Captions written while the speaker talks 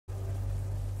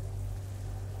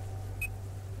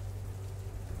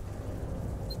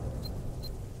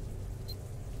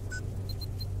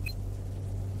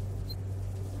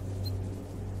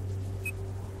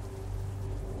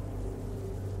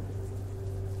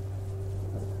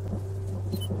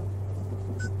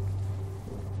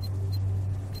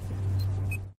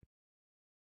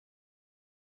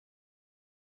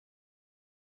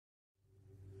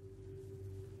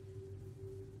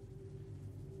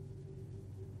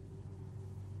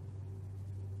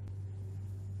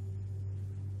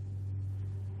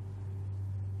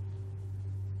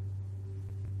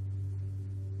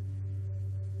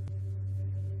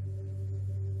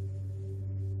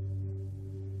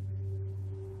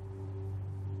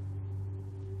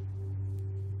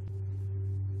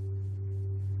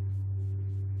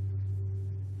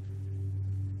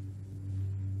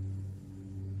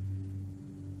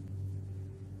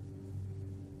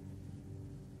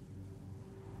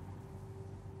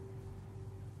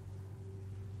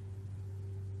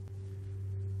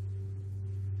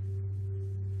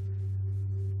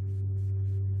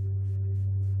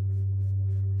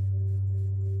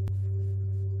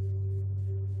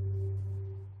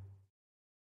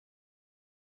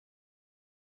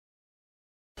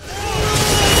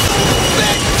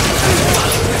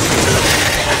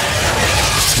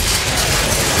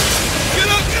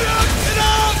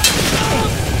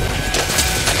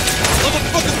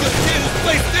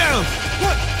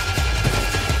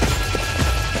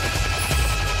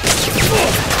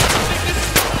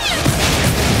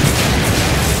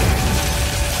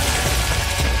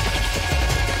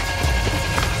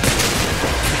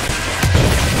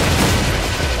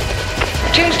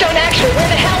Tombstone Actual, where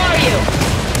the hell are you?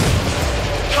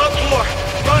 Top floor,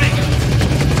 running.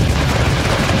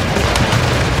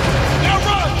 Now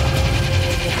run!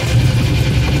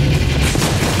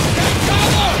 Take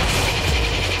cover!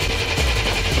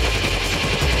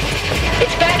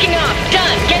 It's backing up.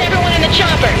 Done. Get everyone in the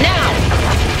chopper, now!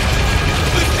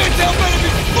 This intel better be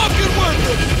fucking worth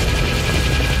it!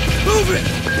 Move it!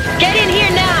 Get in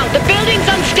here now. The building's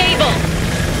unstable.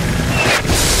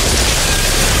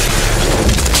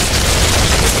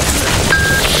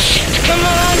 Come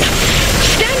on!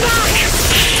 Stand back!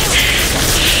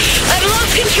 I've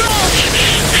lost control!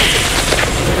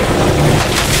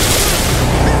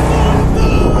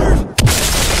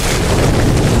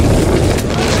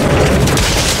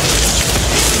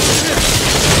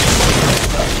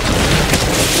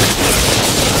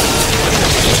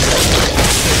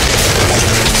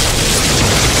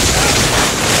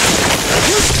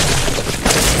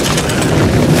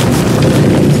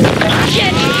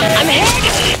 Shit! I'm hit!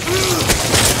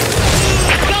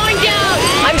 Going down!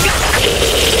 I'm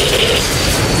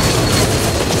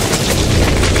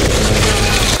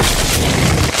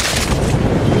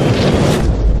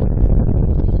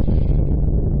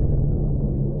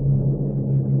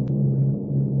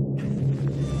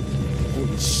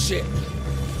Holy shit.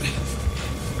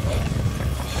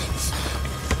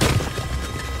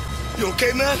 You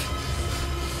okay, man?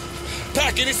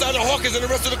 Pack, any sign of Hawkins and the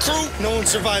rest of the crew? No one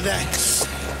survived that.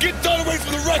 Get done away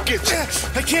from the wreckage!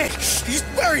 I can't. He's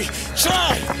buried.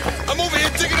 Try! I'm over here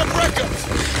digging up wreckage!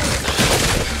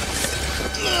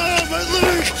 My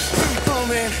leg. Oh,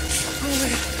 man. Oh,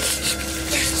 man.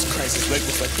 Jesus Christ, his leg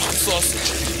looks like pop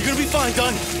sausage. You're gonna be fine,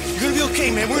 Dunn. You're gonna be okay,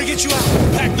 man. We're gonna get you out.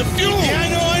 Pack the fuel! Yeah,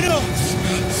 I know.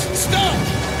 Stop!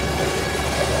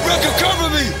 Wrecker, cover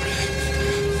me!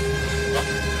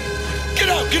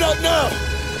 Get out now!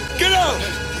 Get out!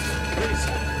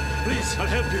 Please, I'll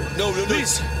help you. No,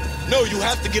 Please. No, you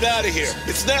have to get out of here.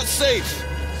 It's not safe.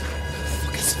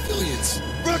 Fucking civilians.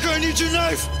 Wrecker, I need your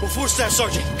knife. We'll force that,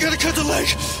 Sergeant. Gotta cut the leg.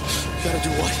 Gotta do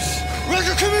what?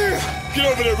 Wrecker, come here! Get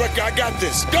over there, Wrecker. I got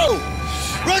this. Go!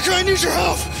 Wrecker, I need your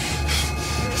help!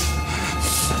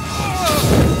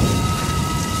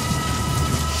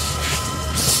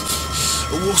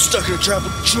 A wolf stuck in a trap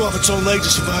will chew off its own leg to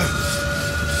survive.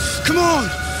 Come on!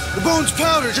 The bone's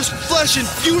powder, just flesh and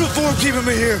uniform keeping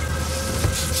me here.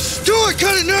 Do it!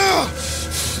 Cut it now!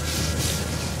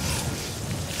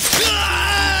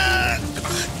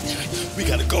 We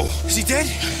gotta go. Is he dead?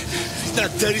 He's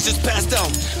not dead. He's just passed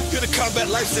out. You're the combat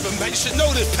lifesaver, man. You should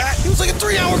know this, Pat. It was like a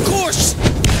 3-hour course!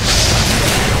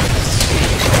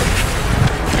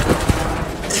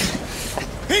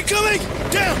 Incoming!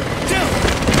 Down!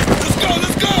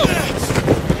 Let's go!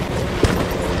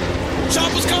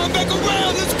 Chopper's coming back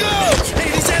around. Let's go!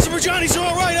 Hey, these Azerbaijanis are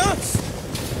all right, huh?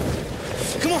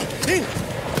 Come on, in.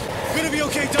 You're gonna be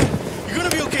okay, Dunn. You're gonna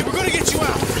be okay. We're gonna get you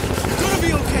out. You're gonna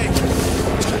be okay.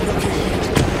 It's gonna be okay.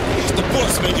 It's the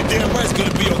boss, man. You're damn right it's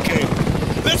gonna be okay.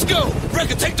 Let's go!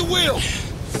 Wrecker, take the wheel!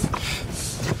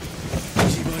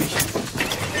 Easy, buddy.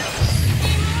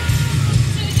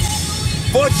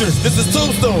 Fortress, this is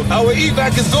Tombstone. Our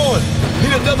evac is going.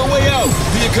 Need another way out.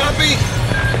 Do you copy?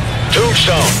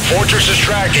 Tombstone, Fortress is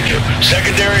tracking you.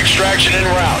 Secondary extraction en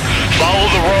route. Follow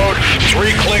the road,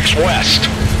 3 clicks west.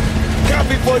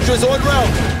 Copy, Fortress, en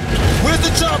route. Where's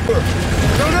the chopper?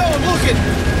 Don't know, I'm looking.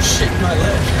 Shit, my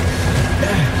leg.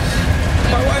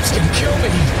 My wife's gonna kill me.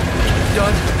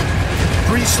 Done.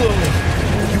 Breathe slowly.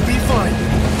 You'll be fine.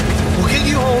 We'll get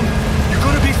you home. You're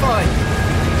gonna be fine.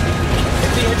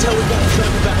 If the intel we got in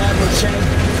trouble about Admiral Chang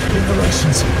and the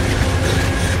Russians,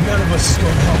 none of us is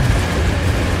going home.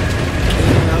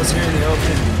 Anyone else here in the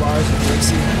outfit, bars, and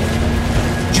Dixie?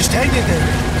 Just hang in there.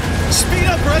 Speed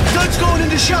up, Red. Gun's going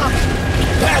into shock.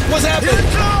 Pat, what's happening? Here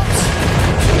it comes!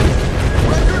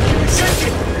 Record, can you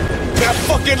shake it? Not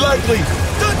fucking likely.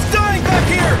 Gun's dying back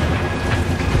here!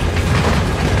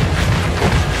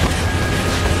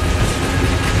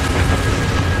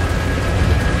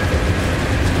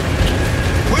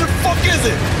 Where the fuck is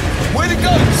it? Where'd it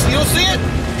go? You don't see it?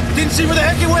 Didn't see where the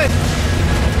heck it went.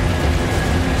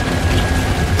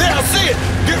 There, I see it.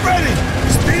 Get ready.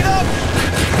 Speed up!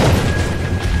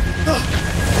 Oh,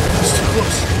 that's too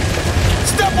close.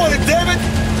 Step on it, David.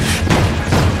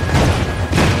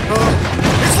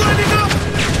 It's lining up!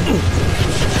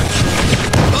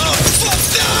 Oh, fuck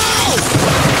no!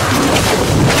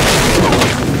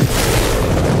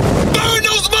 Burn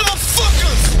those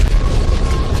motherfuckers!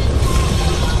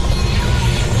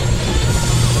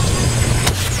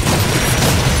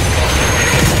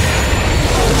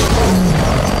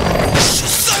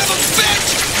 Son of a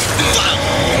bitch!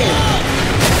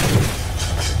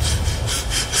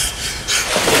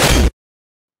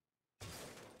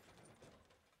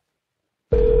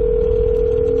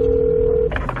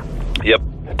 Yep.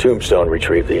 Tombstone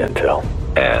retrieved the intel.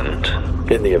 And?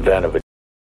 In the event of a